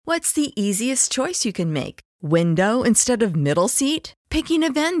What's the easiest choice you can make? Window instead of middle seat? Picking a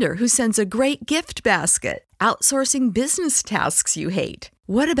vendor who sends a great gift basket? Outsourcing business tasks you hate?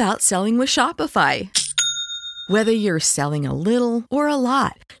 What about selling with Shopify? Whether you're selling a little or a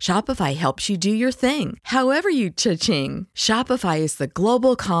lot, Shopify helps you do your thing, however you cha-ching. Shopify is the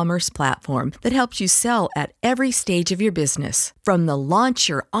global commerce platform that helps you sell at every stage of your business. From the launch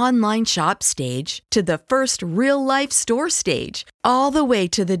your online shop stage to the first real-life store stage, all the way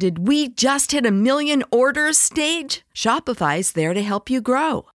to the did we just hit a million orders stage. Shopify's there to help you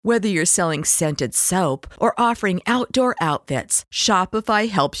grow. Whether you're selling scented soap or offering outdoor outfits, Shopify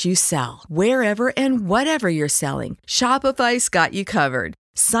helps you sell. Wherever and whatever you're selling, Shopify's got you covered.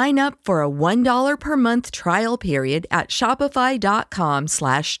 Sign up for a $1 per month trial period at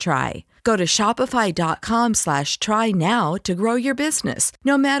shopify.com/try. Go to shopify.com/try now to grow your business,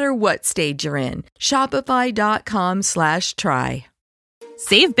 no matter what stage you're in. Shopify.com/try.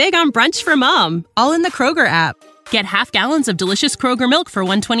 Save big on brunch for mom, all in the Kroger app. Get half gallons of delicious Kroger milk for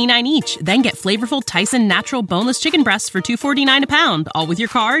 $1.29 each. Then get flavorful Tyson natural boneless chicken breasts for $2.49 a pound, all with your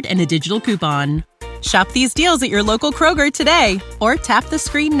card and a digital coupon. Shop these deals at your local Kroger today, or tap the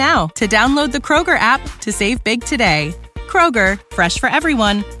screen now to download the Kroger app to save big today. Kroger, fresh for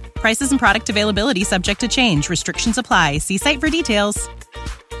everyone. Prices and product availability subject to change. Restrictions apply. See site for details.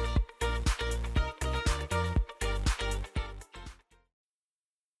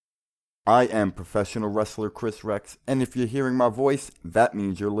 I am professional wrestler Chris Rex, and if you're hearing my voice, that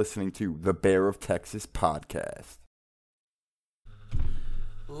means you're listening to the Bear of Texas podcast.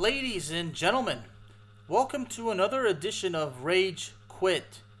 Ladies and gentlemen, welcome to another edition of Rage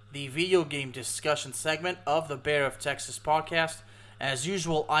Quit, the video game discussion segment of the Bear of Texas podcast. As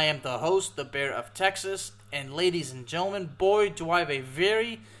usual, I am the host, the Bear of Texas, and ladies and gentlemen, boy, do I have a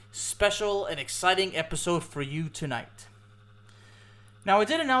very special and exciting episode for you tonight. Now, I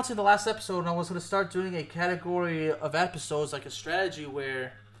did announce in the last episode I was going to start doing a category of episodes, like a strategy,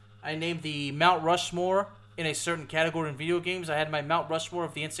 where I named the Mount Rushmore in a certain category in video games. I had my Mount Rushmore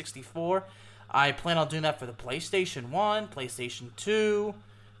of the N64. I plan on doing that for the PlayStation 1, PlayStation 2,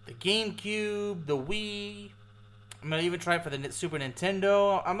 the GameCube, the Wii. I'm going to even try it for the Super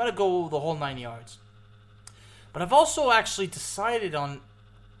Nintendo. I'm going to go the whole 9 yards. But I've also actually decided on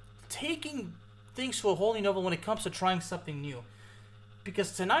taking things to a whole new level when it comes to trying something new.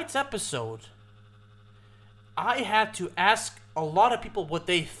 Because tonight's episode, I had to ask a lot of people what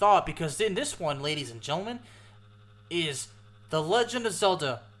they thought, because in this one, ladies and gentlemen, is The Legend of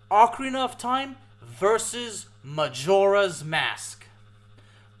Zelda Ocarina of Time versus Majora's Mask.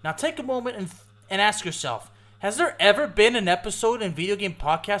 Now take a moment and ask yourself, has there ever been an episode in video game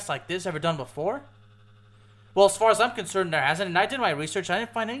podcasts like this ever done before? Well, as far as I'm concerned, there hasn't, and I did my research, I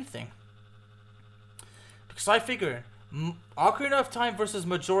didn't find anything. Because I figured Ocarina of Time versus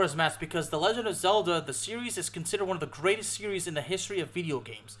Majora's Mask, because The Legend of Zelda, the series, is considered one of the greatest series in the history of video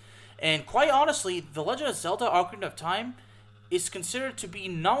games. And quite honestly, The Legend of Zelda Ocarina of Time is considered to be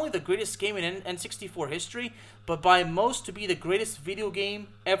not only the greatest game in N64 history, but by most to be the greatest video game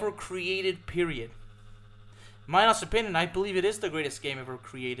ever created, period. In my honest opinion, I believe it is the greatest game ever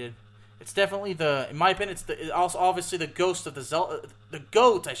created. It's definitely in my opinion, it's also obviously the ghost of the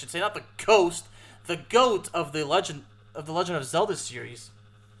GOAT, I should say, not the ghost, the GOAT of the Legend of Zelda series.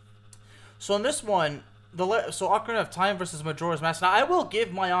 So in this one, so Ocarina of Time versus Majora's Mask. Now I will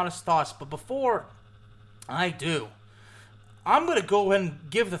give my honest thoughts, but before I do, I'm gonna go ahead and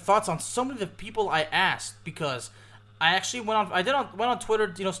give the thoughts on some of the people I asked, because I actually went on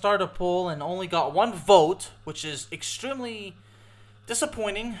Twitter, started a poll and only got one vote, which is extremely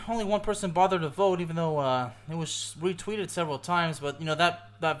disappointing. Only one person bothered to vote, even though it was retweeted several times. But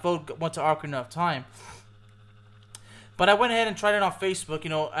that vote went to Ocarina of Time. But I went ahead and tried it on Facebook,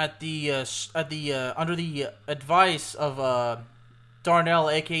 under the advice of Darnell,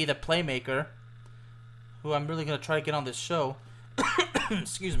 aka the Playmaker, who I'm really gonna try to get on this show.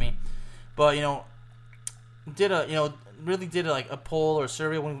 Excuse me, but did a poll or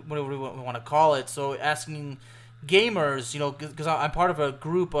survey, whatever we want to call it. So asking gamers, because I'm part of a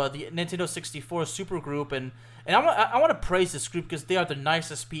group, the Nintendo 64 super group, and I want to praise this group because they are the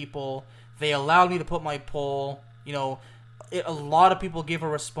nicest people. They allowed me to put my poll. A lot of people gave a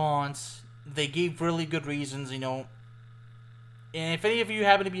response. They gave really good reasons, And if any of you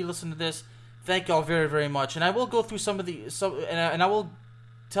happen to be listening to this, thank y'all very, very much. And I will go through and I will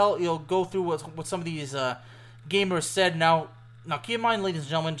go through what some of these gamers said. Now keep in mind, ladies and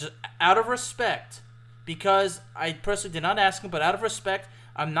gentlemen, just out of respect, because I personally did not ask them, but out of respect,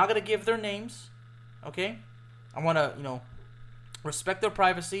 I'm not gonna give their names. Okay, I want to respect their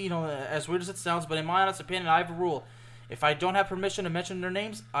privacy. As weird as it sounds, but in my honest opinion, I have a rule. If I don't have permission to mention their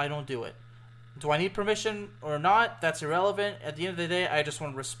names, I don't do it. Do I need permission or not? That's irrelevant. At the end of the day, I just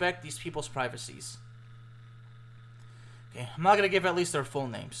want to respect these people's privacies. Okay, I'm not gonna give at least their full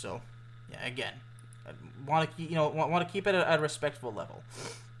names. So, yeah, again, I want to keep it at a respectful level.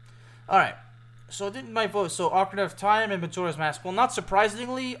 All right. So I did my vote. So Ocarina of Time and Majora's Mask. Well, not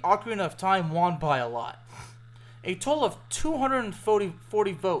surprisingly, Ocarina of Time won by a lot. A total of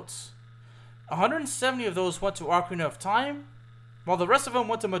 240 votes. 170 of those went to Ocarina of Time, while the rest of them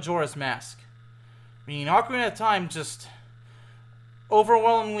went to Majora's Mask. I mean, Ocarina of Time just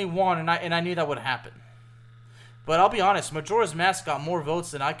overwhelmingly won, and I knew that would happen. But I'll be honest, Majora's Mask got more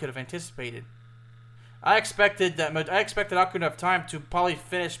votes than I could have anticipated. I expected Ocarina of Time to probably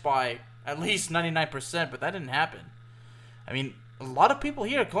finish by at least 99%, but that didn't happen. I mean, a lot of people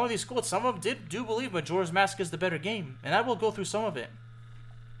here calling these schools, some of them do believe Majora's Mask is the better game, and I will go through some of it.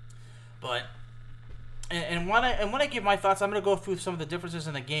 But and when I give my thoughts, I'm gonna go through some of the differences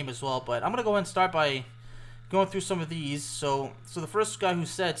in the game as well. But I'm gonna go ahead and start by going through some of these. So the first guy who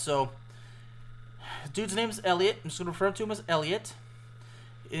said dude's name is Elliot. I'm just gonna refer to him as Elliot.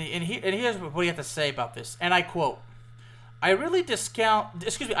 And here's what he had to say about this, and I quote: I really dislike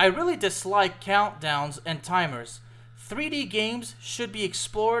countdowns and timers. 3D games should be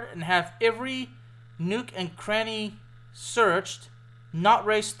explored and have every nook and cranny searched, not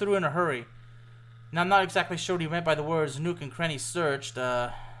raced through in a hurry. Now, I'm not exactly sure what he meant by the words nook and cranny searched.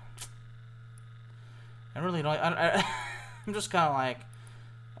 I really don't. I'm just kind of like,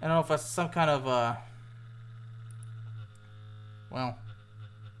 I don't know if that's some kind of well,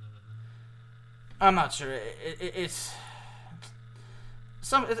 I'm not sure. It's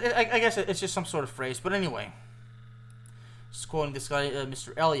some. I guess it's just some sort of phrase. But anyway, just quoting this guy,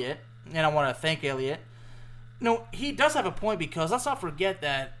 Mr. Elliot, and I want to thank Elliot. No, he does have a point, because let's not forget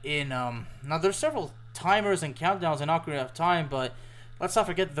that in now there's several timers and countdowns in Ocarina of Time, but let's not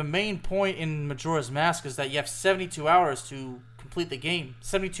forget the main point in Majora's Mask is that you have 72 hours to complete the game.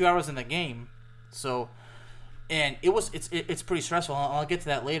 72 hours in the game. So, and it's pretty stressful. I'll get to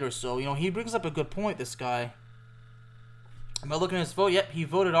that later. So, he brings up a good point, this guy. But looking at his vote, yep, he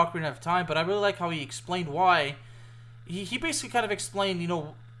voted Ocarina of Time, but I really like how he explained why. He basically kind of explained,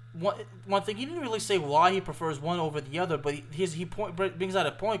 one thing. He didn't really say why he prefers one over the other, but he brings out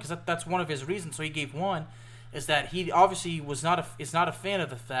a point, because that's one of his reasons. So he gave one, is that he obviously is not a fan of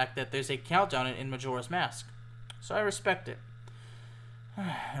the fact that there's a countdown in Majora's Mask. So I respect it.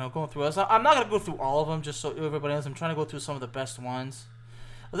 Going through this, I'm not gonna go through all of them, just so everybody knows. I'm trying to go through some of the best ones.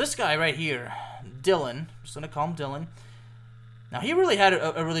 Well, this guy right here, Dylan, I'm just gonna call him Dylan. Now, he really had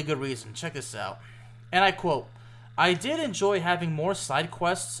a really good reason. Check this out, and I quote: I did enjoy having more side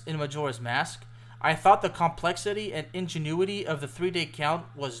quests in Majora's Mask. I thought the complexity and ingenuity of the 3-day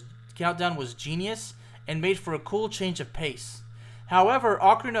countdown was genius and made for a cool change of pace. However,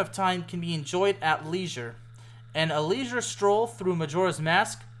 Ocarina of Time can be enjoyed at leisure, and a leisure stroll through Majora's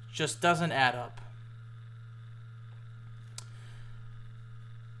Mask just doesn't add up.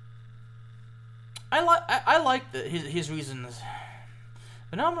 I like his reasons,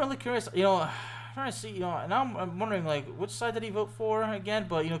 but now I'm really curious. I'm trying to see, now I'm wondering, like, which side did he vote for again?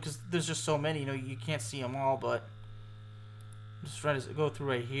 But, because there's just so many, you can't see them all, but I'm just trying to go through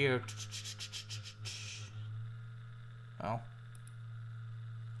right here. Well,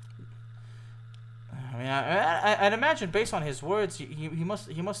 I mean, I'd imagine, based on his words, he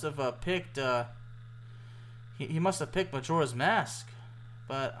must have picked he must have picked Majora's Mask,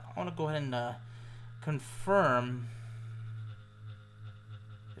 but I want to go ahead and confirm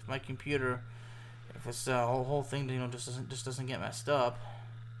if my computer, if this whole thing, just doesn't get messed up.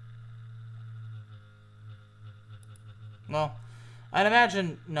 Well, I'd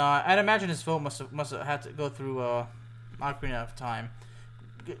imagine his vote must have had to go through Ocarina of Time,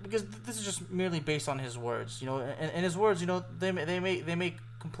 because this is just merely based on his words. And his words, they make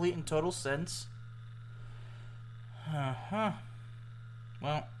complete and total sense.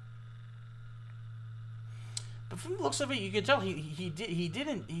 Well, but from the looks of it, you can tell he did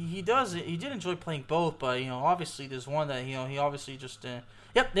enjoy playing both, but obviously there's one that he obviously just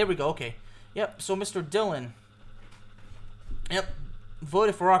yep, there we go. Okay, yep. So Mr. Dylan, yep,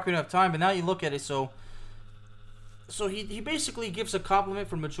 voted for Ocarina of Time, but now you look at it, so he basically gives a compliment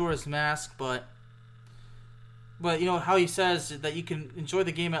for Majora's Mask, but how he says that you can enjoy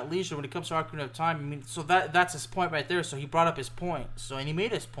the game at leisure when it comes to Ocarina of Time. I mean, so that's his point right there. So he brought up his point. And he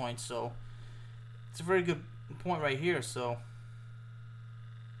made his point. So it's a very good point right here. So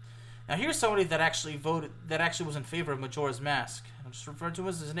now here's somebody that actually was in favor of Majora's Mask. I'm just referring to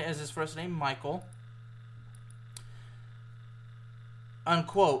him as his first name, Michael.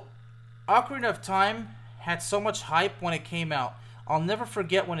 Unquote. Ocarina of Time had so much hype when it came out. I'll never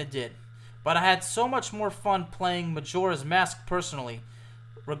forget when it did. But I had so much more fun playing Majora's Mask personally.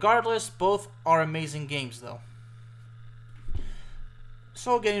 Regardless, both are amazing games though.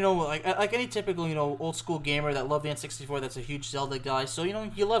 So again, like any typical, old school gamer that loved the N64, that's a huge Zelda guy. So,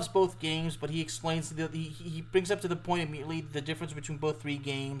 he loves both games, but he explains, he brings up to the point immediately the difference between both three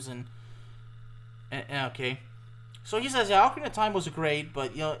games, and okay. So he says, yeah, Ocarina of Time was great,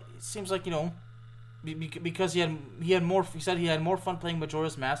 but, it seems like, because he had more, he said he had more fun playing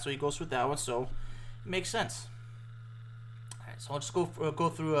Majora's Mask, so he goes with that one, so it makes sense. Alright, so I'll just go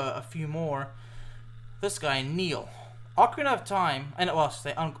through a few more. This guy, Neil. Ocarina of Time, and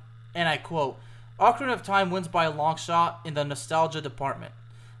I quote, Ocarina of Time wins by a long shot in the nostalgia department.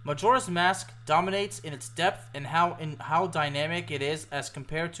 Majora's Mask dominates in its depth and how dynamic it is as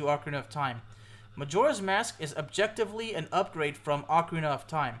compared to Ocarina of Time. Majora's Mask is objectively an upgrade from Ocarina of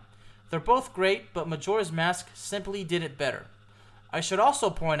Time. They're both great, but Majora's Mask simply did it better. I should also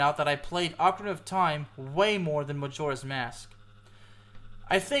point out that I played Ocarina of Time way more than Majora's Mask.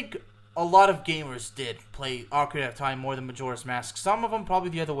 I think a lot of gamers did play Ocarina of Time more than Majora's Mask. Some of them probably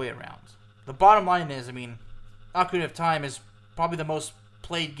the other way around. The bottom line is, Ocarina of Time is probably the most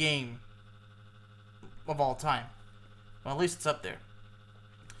played game of all time. Well, at least it's up there.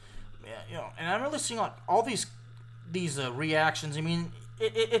 Yeah, and I'm really seeing all these reactions.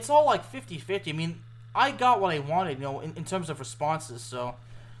 It's all like 50-50. I got what I wanted, in terms of responses, so...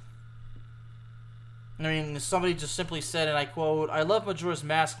 somebody just simply said, and I quote, I love Majora's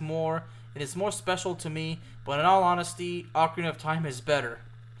Mask more. It is more special to me, but in all honesty, Ocarina of Time is better.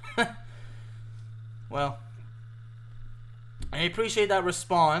 Well, I appreciate that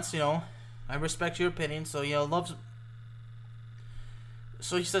response, I respect your opinion, so, loves...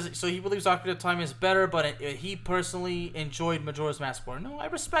 So he says, so he believes Ocarina of Time is better, but he personally enjoyed Majora's Mask more. No, I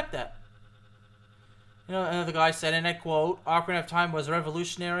respect that. Another guy said, and I quote, Ocarina of Time was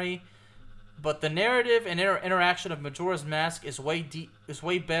revolutionary, but the narrative and interaction of Majora's Mask is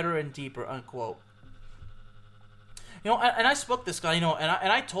way better and deeper, unquote. And I spoke to this guy, and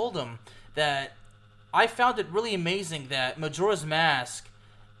I told him that I found it really amazing that Majora's Mask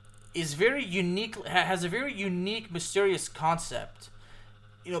is very unique, has a very unique, mysterious concept.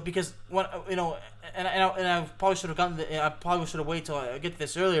 Because when and I probably should have waited till I get to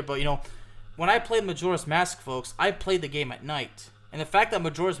this earlier, but when I played Majora's Mask, folks, I played the game at night. And the fact that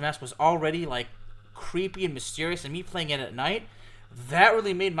Majora's Mask was already, creepy and mysterious, and me playing it at night, that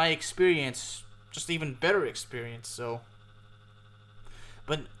really made my experience just an even better experience, so...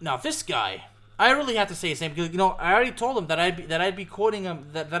 But, now, this guy, I really have to say his name, because, I already told him that I'd be quoting him,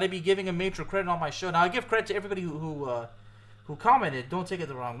 that I'd be giving him major credit on my show. Now, I give credit to everybody who commented, don't take it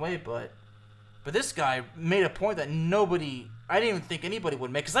the wrong way, but this guy made a point that I didn't even think anybody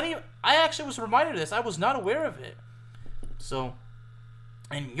would make, because I actually was reminded of this. I was not aware of it. So...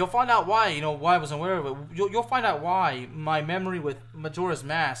 And you'll find out why, why I wasn't aware of it. You'll find out why my memory with Majora's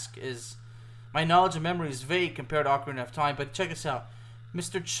Mask my knowledge and memory is vague compared to Ocarina of Time. But check this out.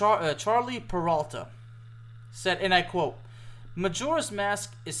 Mr. Charlie Peralta said, and I quote, Majora's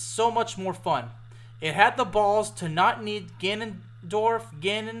Mask is so much more fun. It had the balls to not need Ganondorf,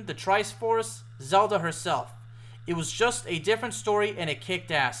 Ganon, the Triforce, Zelda herself. It was just a different story and it kicked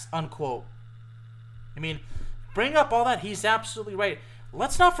ass, unquote. Bring up all that, he's absolutely right.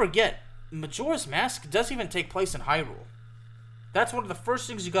 Let's not forget, Majora's Mask doesn't even take place in Hyrule. That's one of the first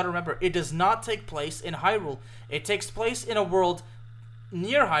things you gotta remember. It does not take place in Hyrule. It takes place in a world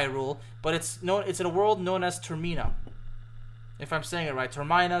near Hyrule, but it's in a world known as Termina. If I'm saying it right.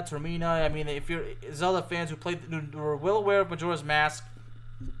 Termina. If you're Zelda fans who are well aware of Majora's Mask,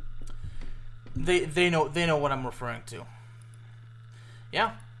 they know what I'm referring to.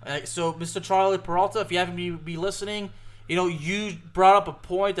 Yeah. So, Mr. Charlie Peralta, if you haven't been listening... you brought up a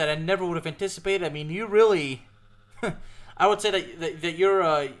point that I never would have anticipated. You really, I would say that your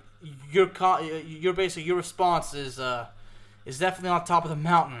response is definitely on top of the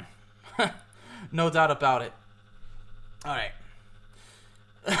mountain, no doubt about it. All right,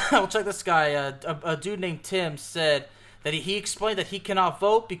 I'll check this guy. A dude named Tim said that he explained that he cannot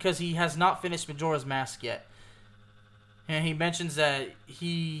vote because he has not finished Majora's Mask yet. And he mentions that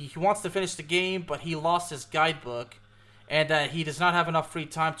he wants to finish the game, but he lost his guidebook. And that he does not have enough free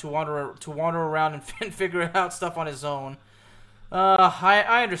time to wander around and figure out stuff on his own.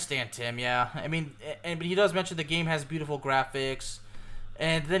 I understand, Tim. Yeah, but he does mention the game has beautiful graphics,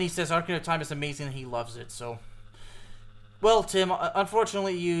 and then he says Ocarina of Time is amazing and he loves it. So, well, Tim,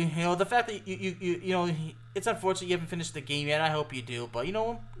 unfortunately, the fact that it's unfortunate you haven't finished the game yet. I hope you do, but you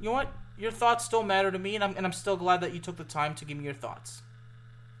know what? Your thoughts still matter to me, and I'm still glad that you took the time to give me your thoughts.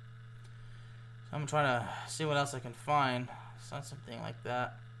 I'm trying to see what else I can find. It's not something like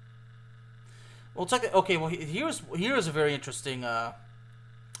that. Well, check it. Okay, well, here's a very interesting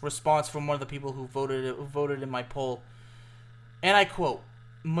response from one of the people who voted in my poll. And I quote,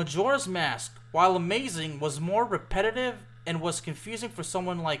 Majora's Mask, while amazing, was more repetitive and was confusing for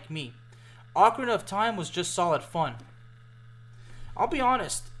someone like me. Ocarina of Time was just solid fun. I'll be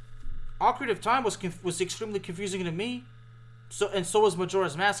honest, Ocarina of Time was extremely confusing to me. So was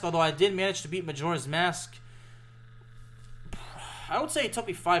Majora's Mask, although I did manage to beat Majora's Mask. I would say it took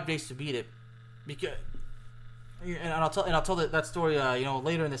me 5 days to beat it. Because, and I'll tell that story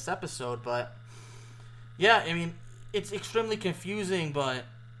later in this episode, but yeah, I mean, it's extremely confusing, but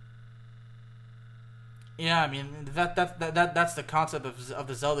yeah, I mean that's the concept of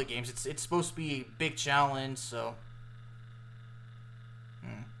the Zelda games. It's supposed to be a big challenge, so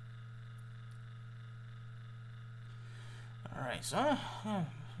all right. So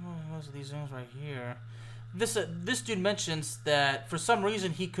most of these things right here. This dude mentions that for some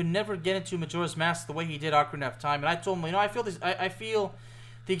reason he could never get into Majora's Mask the way he did Ocarina of Time, and I told him, I feel this. I feel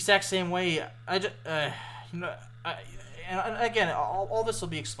the exact same way. And again, all this will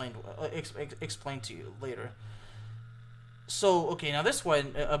be explained to you later. So okay, now this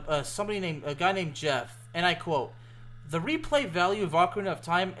one, a guy named Jeff, and I quote: "The replay value of Ocarina of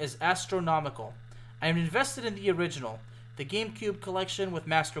Time is astronomical. I am invested in the original, the GameCube collection with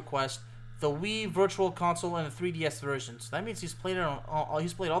Master Quest, the Wii Virtual Console, and the 3DS versions. That means he's played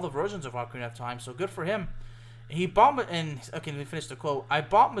all the versions of Ocarina of Time. So good for him. He bought let me finish the quote. I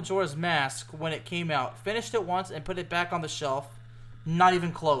bought Majora's Mask when it came out, finished it once, and put it back on the shelf. Not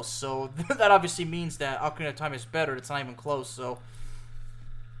even close. So that obviously means that Ocarina of Time is better. It's not even close. So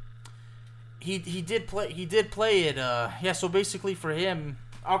he did play it. Yeah. So basically for him,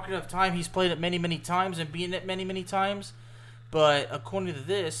 Ocarina of Time, he's played it many times and beaten it many times. But according to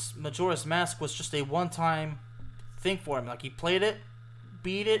this, Majora's Mask was just a one-time thing for him. Like, he played it,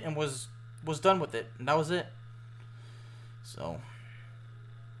 beat it, and was done with it. And that was it. So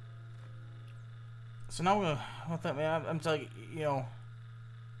now I'm telling you,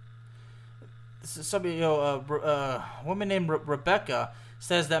 this is somebody, a woman named Rebecca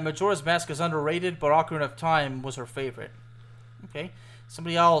says that Majora's Mask is underrated, but Ocarina of Time was her favorite. Okay.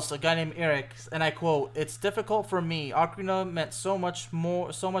 Somebody else, a guy named Eric, and I quote, "It's difficult for me. Ocarina meant so much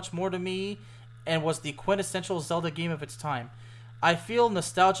more to me and was the quintessential Zelda game of its time. I feel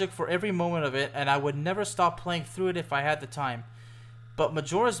nostalgic for every moment of it, and I would never stop playing through it if I had the time. But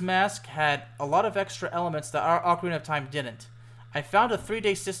Majora's Mask had a lot of extra elements that our Ocarina of Time didn't. I found a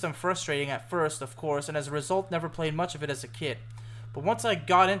 3-day system frustrating at first, of course, and as a result never played much of it as a kid. But once I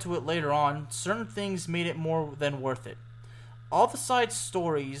got into it later on, certain things made it more than worth it. All the side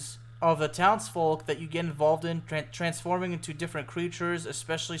stories of the townsfolk that you get involved in, transforming into different creatures,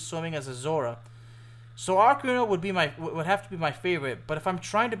 especially swimming as a Zora. So Ocarina would have to be my favorite, but if I'm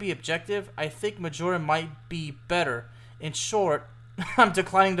trying to be objective, I think Majora might be better. In short, I'm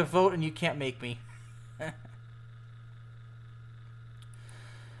declining to vote and you can't make me."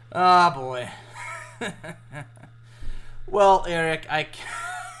 Ah, boy. Well, Eric,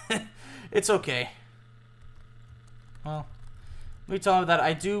 it's okay. Well, let me tell him that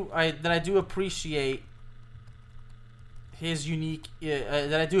I do appreciate his unique,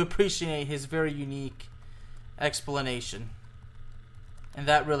 that I do appreciate his very unique explanation, and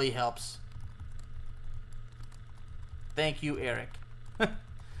that really helps. Thank you, Eric.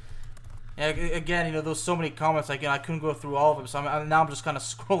 Yeah, again, there's so many comments. I couldn't go through all of them, so now I'm just kind of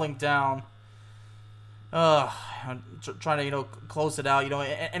scrolling down. I'm trying to close it out,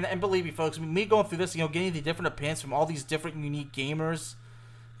 and believe me, folks, me going through this, getting the different opinions from all these different unique gamers.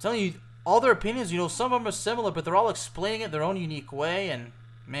 I'm telling you, all their opinions, some of them are similar, but they're all explaining it their own unique way, and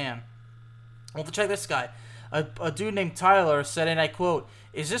man. Well, to check this guy, a dude named Tyler said, and I quote,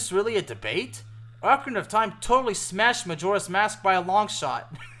 "Is this really a debate? Ocarina of Time totally smashed Majora's Mask by a long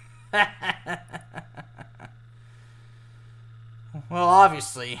shot." Well,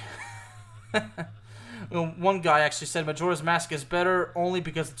 obviously. One guy actually said Majora's Mask is better only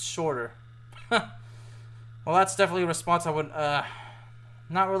because it's shorter. Well, that's definitely a response I would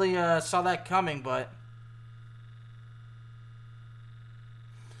not really saw that coming, but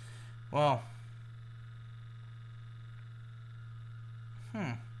well,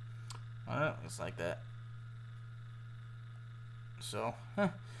 looks like that. So,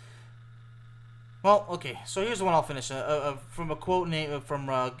 well, okay. So here's the one I'll finish from a quote from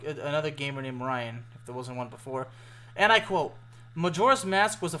another gamer named Ryan, if there wasn't one before, and I quote: "Majora's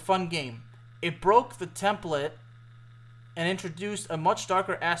Mask was a fun game. It broke the template and introduced a much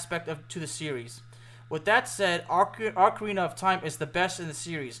darker aspect to the series. With that said, Ocarina of Time is the best in the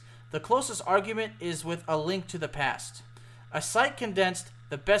series. The closest argument is with A Link to the Past. A site condensed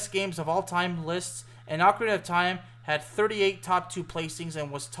the best games of all time lists, and Ocarina of Time had 38 top 2 placings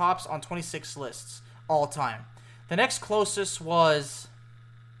and was tops on 26 lists all time. The next closest was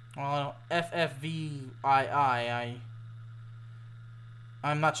FFVII.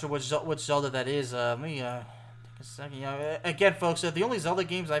 I'm not sure which Zelda that is. Let me take a second. Again, folks, the only Zelda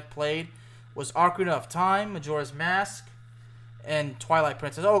games I've played was Ocarina of Time, Majora's Mask, and Twilight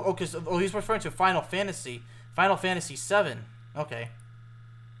Princess. He's referring to Final Fantasy. Final Fantasy VII. Okay,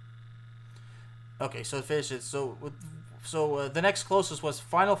 so it finishes. So the next closest was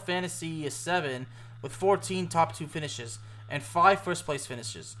Final Fantasy VII with 14 top 2 finishes and 5 first place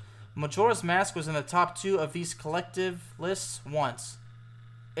finishes. Majora's Mask was in the top 2 of these collective lists once.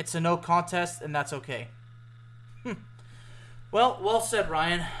 It's a no contest, and that's okay. Well said,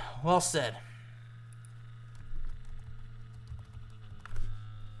 Ryan. Well said.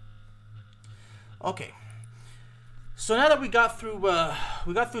 Okay. So now that we got through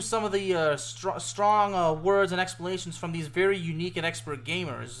some of the strong words and explanations from these very unique and expert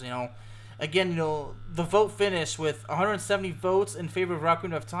gamers, again, the vote finished with 170 votes in favor of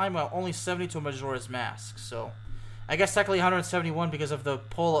Ocarina of Time, while only 70 to Majora's Mask. So, I guess technically 171 because of the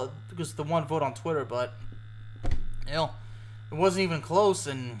poll, because of the one vote on Twitter, but it wasn't even close.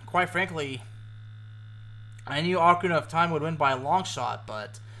 And quite frankly, I knew Ocarina of Time would win by a long shot,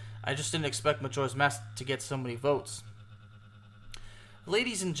 but I just didn't expect Majora's Mask to get so many votes.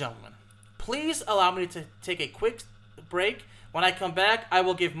 Ladies and gentlemen, please allow me to take a quick break. When I come back, I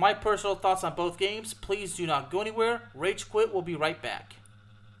will give my personal thoughts on both games. Please do not go anywhere. Rage Quit will be right back.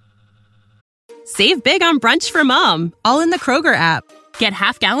 Save big on brunch for mom, all in the Kroger app. Get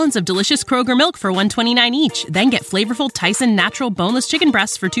half gallons of delicious Kroger milk for $1.29 each. Then get flavorful Tyson natural boneless chicken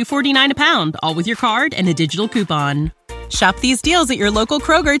breasts for $2.49 a pound, all with your card and a digital coupon. Shop these deals at your local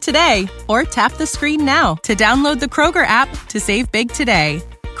Kroger today, or tap the screen now to download the Kroger app to save big today.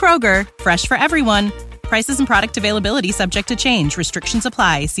 Kroger, fresh for everyone. Prices and product availability subject to change. Restrictions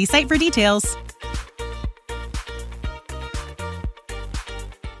apply. See site for details.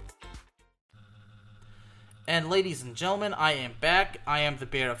 And ladies and gentlemen, I am back. I am the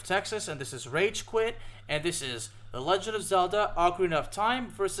Bear of Texas, and this is Rage Quit, and this is The Legend of Zelda: Ocarina of Time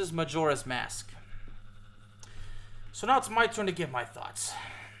versus Majora's Mask. So now it's my turn to give my thoughts.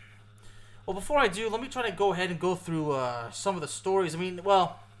 Well, before I do, let me try to go ahead and go through some of the stories. I don't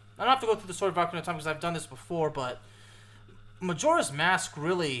have to go through the story of Ocarina of Time because I've done this before, but Majora's Mask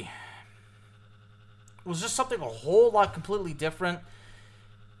really was just something a whole lot completely different.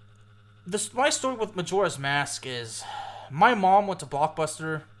 My story with Majora's Mask is my mom went to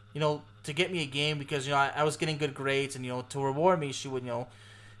Blockbuster, to get me a game because, I was getting good grades, and, to reward me, she would, go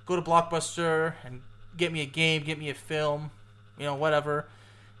to Blockbuster and get me a game, get me a film, whatever.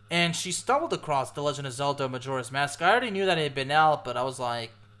 And she stumbled across The Legend of Zelda: Majora's Mask. I already knew that it had been out, but I was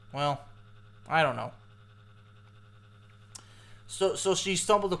like, well, I don't know. So she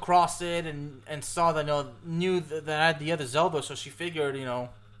stumbled across it and saw that, knew that I had the other Zelda, so she figured,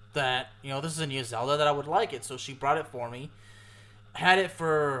 that, this is a new Zelda, that I would like it. So she brought it for me. Had it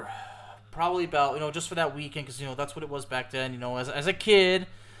for probably about, just for that weekend, because, that's what it was back then, as a kid.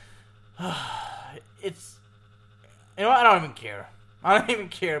 It's, I don't even care. I don't even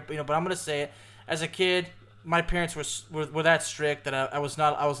care, but I'm gonna say it. As a kid, my parents were that strict that I was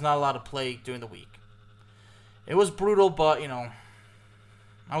not allowed to play during the week. It was brutal, but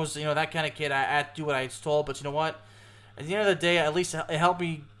I was that kind of kid. I had to do what I was told, but you know what? At the end of the day, at least it helped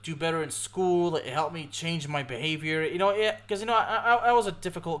me do better in school. It helped me change my behavior. Because I was a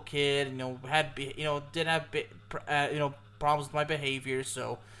difficult kid. Did have problems with my behavior.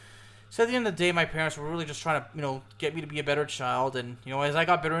 So at the end of the day, my parents were really just trying to get me to be a better child. And as I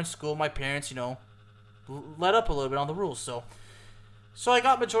got better in school, my parents let up a little bit on the rules. So I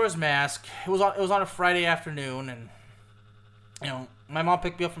got Majora's Mask. It was on a Friday afternoon, and my mom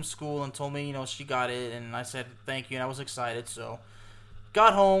picked me up from school and told me she got it, and I said thank you, and I was excited. So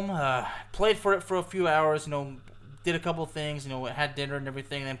got home, played for it for a few hours, did a couple things, had dinner and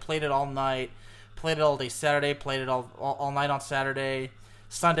everything, and then played it all night, played it all day Saturday, played it all night on Saturday.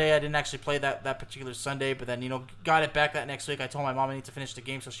 Sunday I didn't actually play that particular Sunday, but then got it back that next week. I told my mom I need to finish the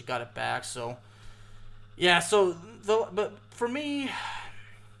game, so she got it back. So yeah, but for me,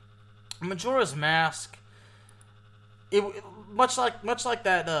 Majora's Mask, it much like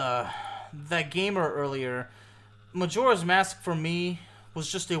that gamer earlier, Majora's Mask for me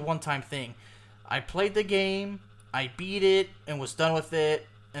was just a one-time thing. I played the game, I beat it, and was done with it,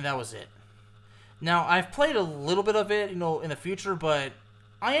 and that was it. Now, I've played a little bit of it, in the future, but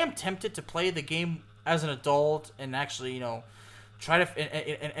I am tempted to play the game as an adult and actually, try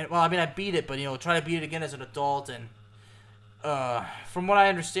to well, I mean, I beat it, but try to beat it again as an adult. And from what I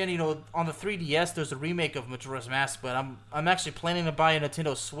understand, on the 3DS there's a remake of Majora's Mask, but I'm actually planning to buy a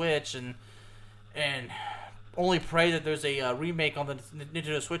Nintendo Switch and only pray that there's a remake on the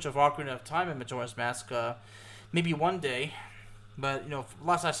Nintendo Switch of Ocarina of Time and Majora's Mask, maybe one day. But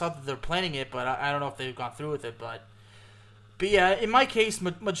last I saw that they're planning it, but I don't know if they've gone through with it. But yeah, in my case,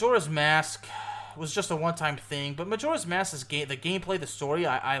 Majora's Mask was just a one-time thing. But Majora's Mask is the gameplay, the story.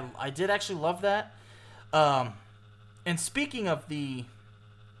 I did actually love that. And speaking of the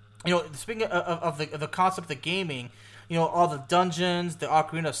concept of the gaming, all the dungeons, the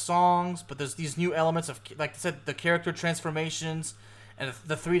Ocarina songs, but there's these new elements of, like I said, the character transformations and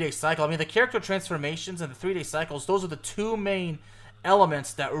the 3-day cycle. I mean, the character transformations and the 3-day cycles, those are the two main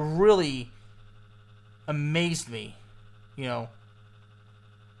elements that really amazed me, And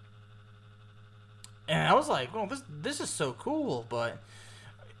I was like, well, this is so cool, but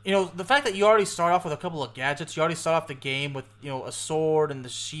the fact that you already start off with a couple of gadgets, you already start off the game with, a sword and the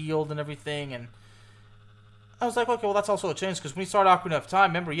shield and everything, and I was like, okay, well, that's also a change, because when you start Ocarina of Time,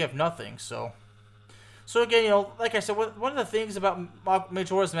 remember, you have nothing, so again, like I said, one of the things about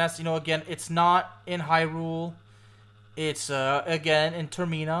Majora's Mask, again, it's not in Hyrule, it's, again, in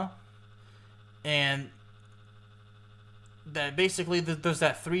Termina, and that basically, there's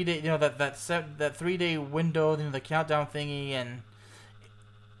that 3-day, that 3-day window, the countdown thingy, and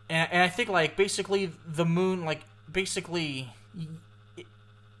I think, like, basically, the moon, like, basically,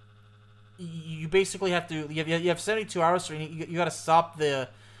 you basically have to, you have 72 hours, so you got to stop the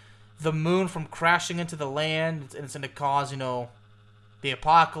moon from crashing into the land, and it's going to cause, the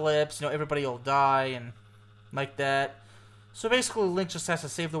apocalypse, everybody will die, and like that. So basically, Link just has to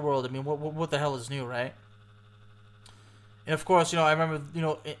save the world. I mean, what the hell is new, right? And of course, I remember,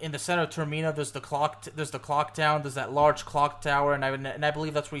 in the center of Termina, there's the clock tower, there's that large clock tower, and I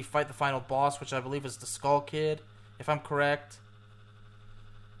believe that's where you fight the final boss, which I believe is the Skull Kid, if I'm correct.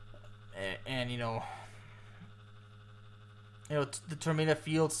 And the Termina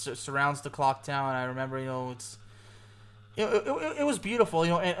field surrounds the clock tower, and I remember, it was beautiful,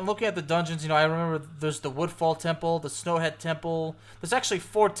 and looking at the dungeons, I remember there's the Woodfall Temple, the Snowhead Temple. There's actually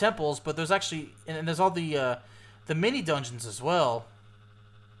 4 temples, but there's actually, and there's all the mini dungeons as well.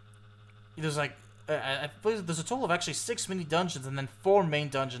 There's like, I believe there's a total of actually 6 mini dungeons and then 4 main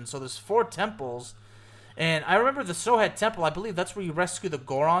dungeons, so there's 4 temples. And I remember the Snowhead Temple, I believe that's where you rescue the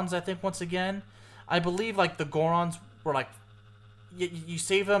Gorons, I think, once again. I believe, like, the Gorons were, like, you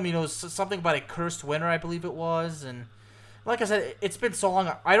save them, something about a cursed winter, I believe it was. And like I said, it's been so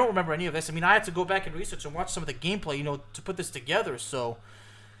long, I don't remember any of this. I mean, I had to go back and research and watch some of the gameplay, to put this together. So,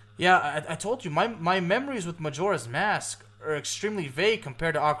 yeah, I told you, my memories with Majora's Mask are extremely vague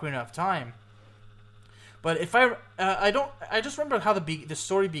compared to Ocarina of Time. But if I just remember how the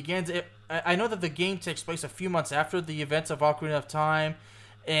story begins. I know that the game takes place a few months after the events of Ocarina of Time,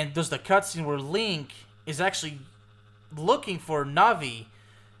 and there's the cutscene where Link is actually looking for Navi,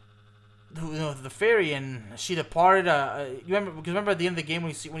 the fairy, and she departed. You remember at the end of the game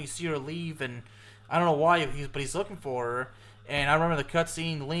when you see her leave, and I don't know why, but he's looking for her. And I remember the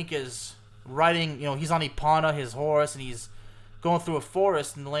cutscene. Link is riding, he's on Epona, his horse, and he's going through a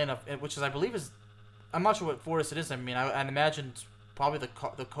forest in the land of, which is, I believe, is, I'm not sure what forest it is. I mean, I imagine it's probably the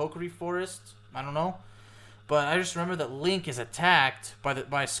Kokiri Forest. I don't know, but I just remember that Link is attacked by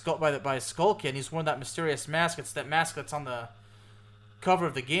a Skull Kid. And he's worn that mysterious mask. It's that mask that's on the cover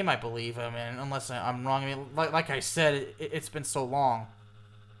of the game, I believe. I mean, unless I'm wrong. I mean, like I said, it's been so long.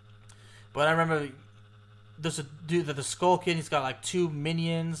 But I remember there's a dude, the Skull Kid. He's got like 2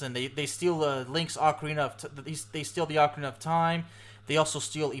 minions, and they steal Link's Ocarina of they steal the Ocarina of Time. They also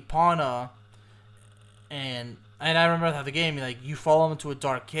steal Epona. And I remember how the game, like, you follow him into a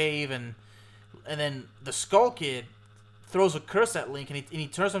dark cave, and then the Skull Kid throws a curse at Link, and he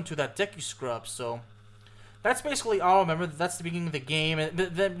turns him to that Deku Scrub. So that's basically all I remember. That's the beginning of the game. And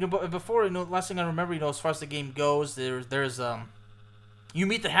then before, last thing I remember, as far as the game goes, there's you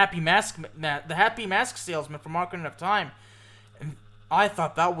meet the Happy Mask salesman from Ocarina of Time, and I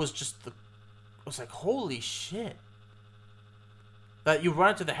thought that was just I was like, holy shit, that you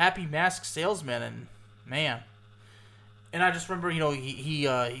run into the Happy Mask salesman, and man. And I just remember,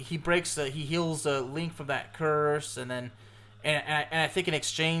 he breaks, he heals Link from that curse, and then, and I think in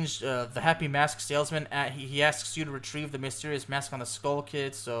exchange, the Happy Mask salesman, he asks you to retrieve the mysterious mask on the Skull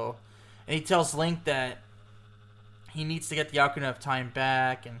Kid. So, and he tells Link that he needs to get the Ocarina of Time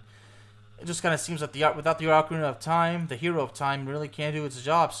back, and it just kind of seems that without the Ocarina of Time, the Hero of Time really can't do its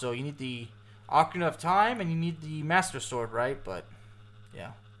job. So you need the Ocarina of Time, and you need the Master Sword, right? But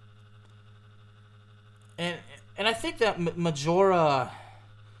yeah. And And I think that Majora,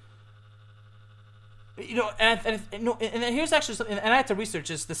 and here's actually something, and I had to research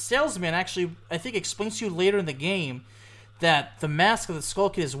this. The salesman actually, I think, explains to you later in the game that the mask that the Skull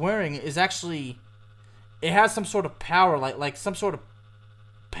Kid is wearing is actually, it has some sort of power, like some sort of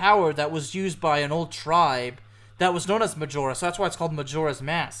power that was used by an old tribe that was known as Majora. So that's why it's called Majora's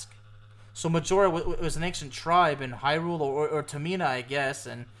Mask. So Majora was an ancient tribe in Hyrule or Tamina, I guess,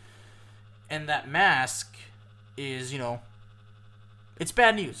 and that mask is, it's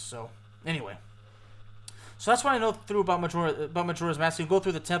bad news. So anyway, so that's what I know about Majora's Mask. You go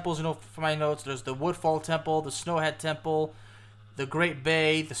through the temples, from my notes. There's the Woodfall Temple, the Snowhead Temple, the Great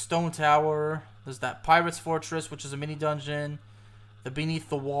Bay, the Stone Tower. There's that Pirate's Fortress, which is a mini dungeon, the Beneath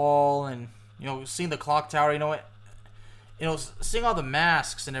the Wall, and seeing the Clock Tower. Seeing all the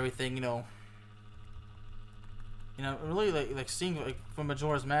masks and everything. Really like seeing from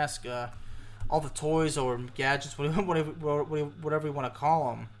Majora's Mask, all the toys or gadgets, whatever you want to call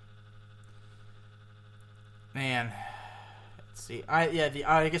them. Man, let's see.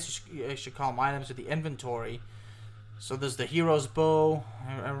 I guess you should call them items, or the inventory. So there's the Hero's Bow.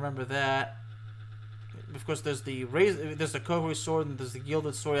 I remember that. Of course, there's the Kohui Sword, and there's the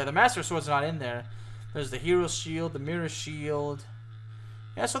Gilded Sword. Yeah, the Master Sword's not in there. There's the Hero's Shield, the Mirror Shield.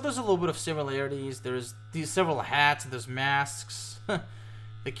 Yeah, so there's a little bit of similarities. There's these several hats, and there's masks.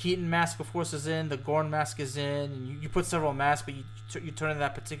 The Keaton mask, of course, is in. The Gorn mask is in. And you put several masks, but you turn into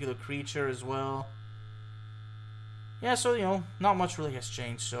that particular creature as well. Yeah, so, not much really has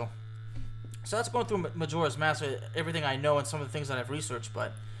changed. So that's going through Majora's Mask, everything I know and some of the things that I've researched.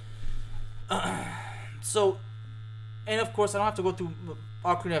 But so, and of course, I don't have to go through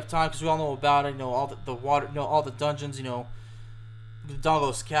Ocarina of Time because we all know about it. All the water, all the dungeons. The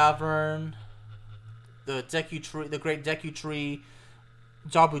Doggo's Cavern, the Deku Tree, the Great Deku Tree,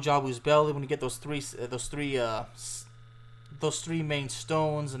 Jabu Jabu's Belly. When you get those three main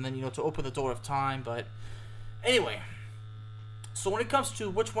stones, and then to open the door of time. But anyway, so when it comes to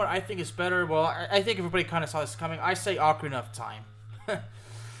which one I think is better, well, I think everybody kind of saw this coming. I say Ocarina of Time.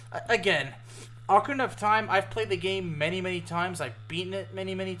 Again, Ocarina of Time, I've played the game many, many times. I've beaten it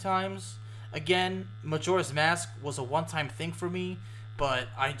many, many times. Again, Majora's Mask was a one-time thing for me, but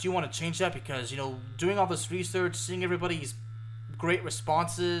I do want to change that because, doing all this research, seeing everybody's great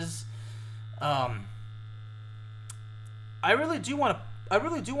responses, I really do want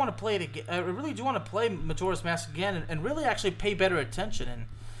to play it again. I really do want to play Majora's Mask again and really actually pay better attention.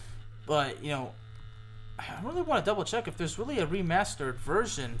 But I really want to double check if there's really a remastered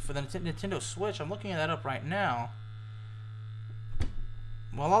version for the Nintendo Switch. I'm looking that up right now.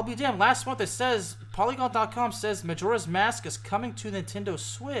 Well, I'll be damned. Last month it says, Polygon.com says Majora's Mask is coming to Nintendo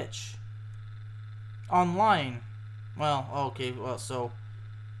Switch online. Well, okay, so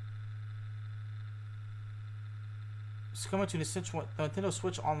it's coming to Nintendo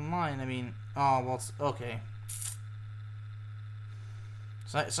Switch online. I mean, it's okay.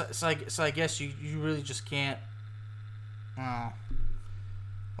 So I guess you really just can't. Well,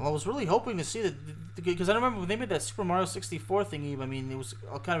 I was really hoping to see that, because I remember when they made that Super Mario 64 thingy. I mean, it was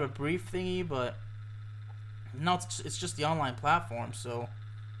kind of a brief thingy, but now it's just the online platform. So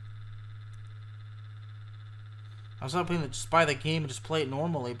I was hoping to just buy the game and just play it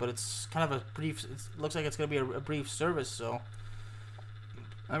normally, but it's kind of a brief. It looks like it's gonna be a brief service. So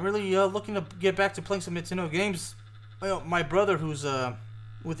I'm really looking to get back to playing some Nintendo games. My brother, who's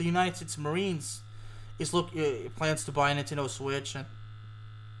with the United States Marines, plans to buy a Nintendo Switch,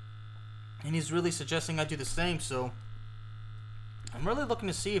 and he's really suggesting I do the same. So I'm really looking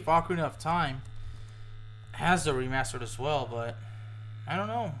to see if Ocarina of Time has a remastered as well, but I don't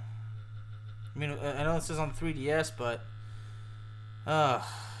know. I mean, I know it says on 3DS, but I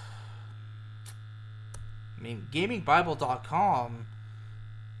mean, GamingBible.com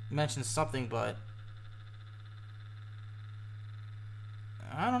mentions something, but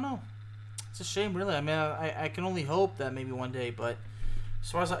I don't know. It's a shame, really. I mean, I can only hope that maybe one day, but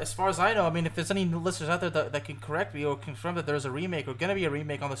as far as I know, I mean, if there's any listeners out there that can correct me or confirm that there's a remake or gonna be a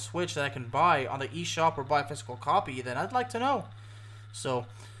remake on the Switch that I can buy on the eShop or buy a physical copy, then I'd like to know. So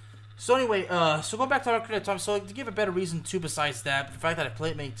anyway, so going back to Ocarina of Time, so to give a better reason too, besides that, the fact that I've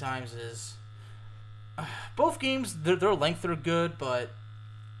played it many times is both games, their length are good, but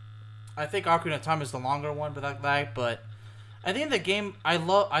I think Ocarina of Time is the longer one, but at the end of the game, I have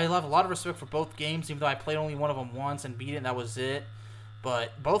a lot of respect for both games, even though I played only one of them once and beat it, and that was it.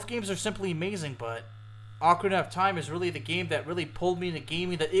 But both games are simply amazing, but Ocarina of Time is really the game that really pulled me into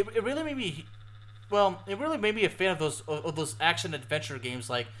gaming, that it really made me, well, it really made me a fan of those action-adventure games,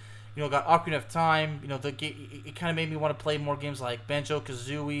 like, got Ocarina of Time. It kind of made me want to play more games like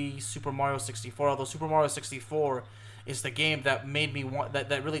Banjo-Kazooie, Super Mario 64. Although Super Mario 64 is the game that made me want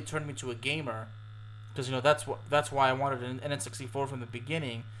that really turned me to a gamer, because that's why I wanted an N64 from the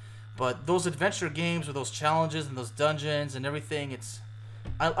beginning. But those adventure games with those challenges and those dungeons and everything,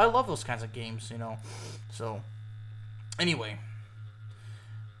 I love those kinds of games, So anyway,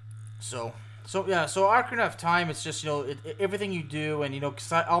 so Ocarina of Time, it's just everything you do, and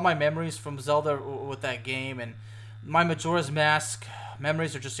cause all my memories from Zelda with that game, and my Majora's Mask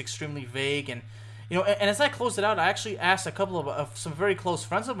memories are just extremely vague, and and as I closed it out, I actually asked a couple of some very close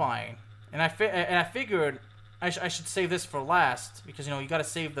friends of mine, and I figured I should save this for last, because you got to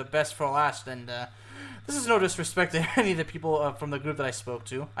save the best for last, and this is no disrespect to any of the people from the group that I spoke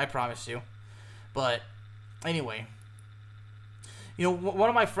to, I promise you, but anyway. One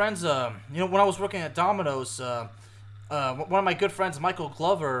of my friends, when I was working at Domino's, one of my good friends, Michael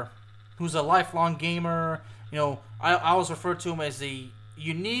Glover, who's a lifelong gamer, I always refer to him as the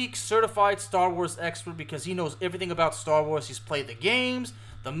unique, certified Star Wars expert, because he knows everything about Star Wars. He's played the games,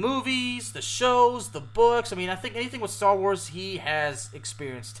 the movies, the shows, the books. I mean, I think anything with Star Wars, he has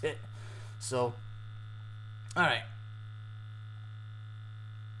experienced it. So, alright.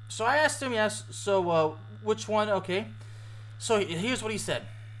 So I asked him, yes, so which one, okay. So here's what he said,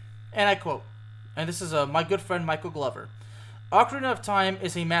 and I quote, and this is my good friend Michael Glover. Ocarina of Time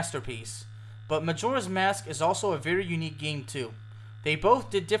is a masterpiece, but Majora's Mask is also a very unique game too. They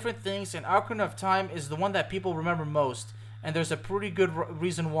both did different things, and Ocarina of Time is the one that people remember most, and there's a pretty good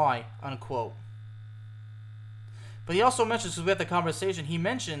reason why, unquote. But he also mentions, because we had the conversation, he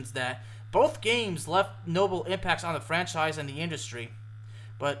mentions that both games left notable impacts on the franchise and the industry,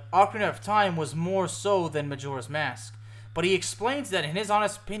 but Ocarina of Time was more so than Majora's Mask. But he explains that, in his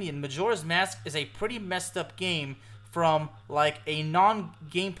honest opinion, Majora's Mask is a pretty messed up game from, like, a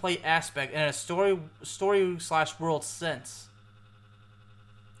non-gameplay aspect and a story/world sense.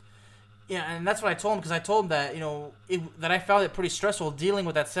 Yeah, and that's what I told him, because I told him that, that I found it pretty stressful dealing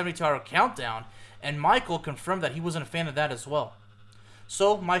with that 72-hour countdown, and Michael confirmed that he wasn't a fan of that as well.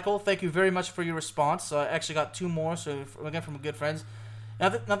 So, Michael, thank you very much for your response. I actually got two more, so again, from good friends. Now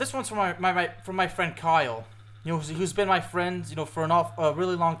this one's from my friend Kyle. Who's been my friend, for a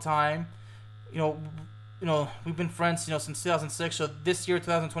really long time. We've been friends, since 2006. So this year,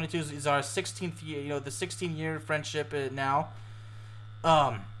 2022, is our 16th year. The 16-year friendship now.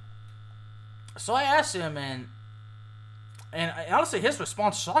 So I asked him, and honestly, his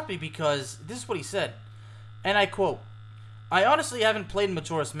response shocked me, because this is what he said, and I quote: "I honestly haven't played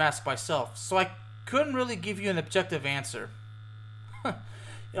Majora's Mask myself, so I couldn't really give you an objective answer."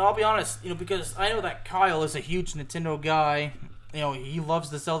 I'll be honest, because I know that Kyle is a huge Nintendo guy. He loves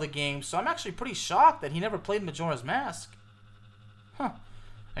the Zelda games, so I'm actually pretty shocked that he never played Majora's Mask. Huh.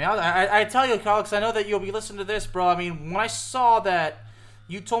 I tell you, Kyle, because I know that you'll be listening to this, bro. I mean, when I saw that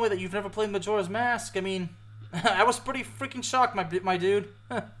you told me that you've never played Majora's Mask, I mean, I was pretty freaking shocked, my dude.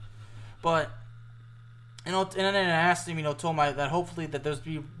 But, and then I asked him, told him that hopefully that there's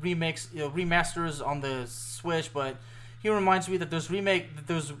be remakes, remasters on the Switch, but he reminds me that there's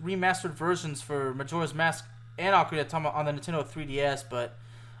remastered versions for Majora's Mask and Ocarina of Time on the Nintendo 3DS, but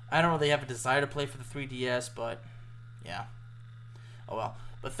I don't really have a desire to play for the 3DS, but yeah. Oh well.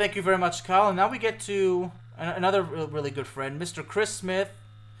 But thank you very much, Kyle. And now we get to another really good friend, Mr. Chris Smith,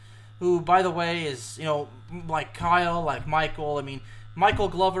 who, by the way, is, like Kyle, like Michael. I mean, Michael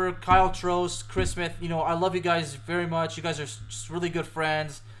Glover, Kyle Trost, Chris Smith, I love you guys very much. You guys are just really good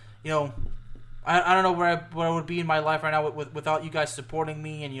friends. I don't know where I would be in my life right now without you guys supporting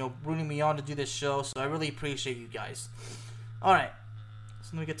me and, rooting me on to do this show. So I really appreciate you guys. All right. So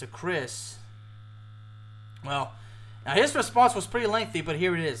then we get to Chris. Well, now his response was pretty lengthy, but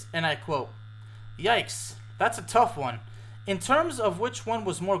here it is. And I quote, "Yikes, that's a tough one. In terms of which one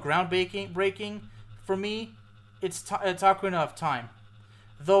was more groundbreaking for me, it's Ocarina of Time.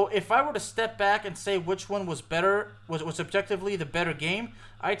 Though if I were to step back and say which one was better, was objectively the better game,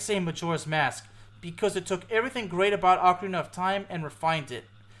 I'd say Majora's Mask, because it took everything great about Ocarina of Time and refined it,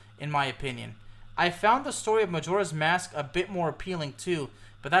 in my opinion. I found the story of Majora's Mask a bit more appealing too,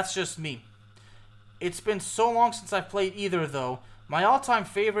 but that's just me. It's been so long since I've played either, though. My all-time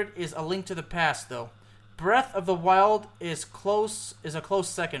favorite is A Link to the Past, though. Breath of the Wild is a close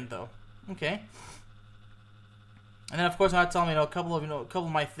second, though." Okay. And then, of course, I tell him, a couple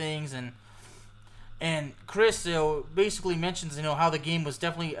of my things, and Chris, basically mentions, how the game was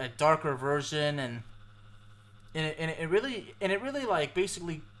definitely a darker version, and it really like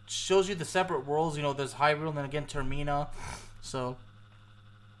basically shows you the separate worlds. There's Hyrule and then again Termina. So,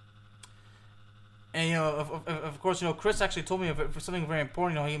 And of course, Chris actually told me of something very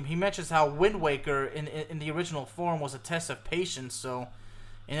important. He mentions how Wind Waker in the original form was a test of patience. So,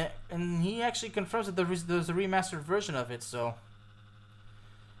 and he actually confirms that there's a remastered version of it. So,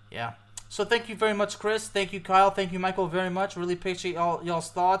 yeah. So thank you very much, Chris. Thank you, Kyle. Thank you, Michael, very much. Really appreciate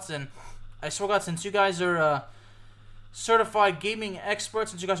y'all's thoughts. And I swear to God, since you guys are certified gaming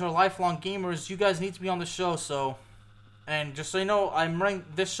experts, since you guys are lifelong gamers, you guys need to be on the show. So. And just so you know, I'm running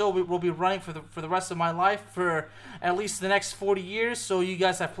this show. Will be running for the rest of my life for at least the next 40 years. So you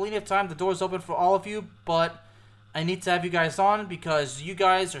guys have plenty of time. The door's open for all of you. But I need to have you guys on because you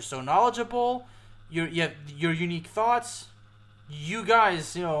guys are so knowledgeable. You have your unique thoughts. You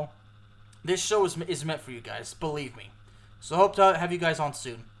guys, this show is meant for you guys. Believe me. So hope to have you guys on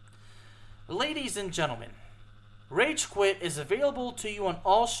soon. Ladies and gentlemen, Rage Quit is available to you on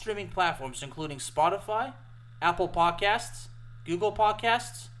all streaming platforms, including Spotify, Apple Podcasts, Google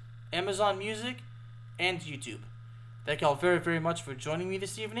Podcasts, Amazon Music, and YouTube. Thank y'all very, very much for joining me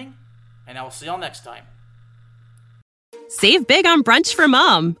this evening, and I will see y'all next time. Save big on brunch for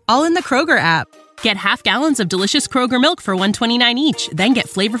mom, all in the Kroger app. Get half gallons of delicious Kroger milk for $1.29 each. Then get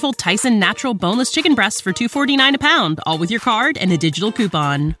flavorful Tyson natural boneless chicken breasts for $2.49 a pound, all with your card and a digital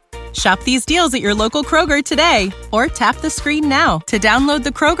coupon. Shop these deals at your local Kroger today, or tap the screen now to download the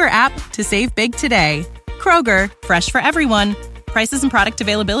Kroger app to save big today. Kroger, fresh for everyone. Prices and product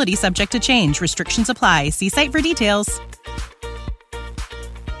availability subject to change. Restrictions apply. See site for details.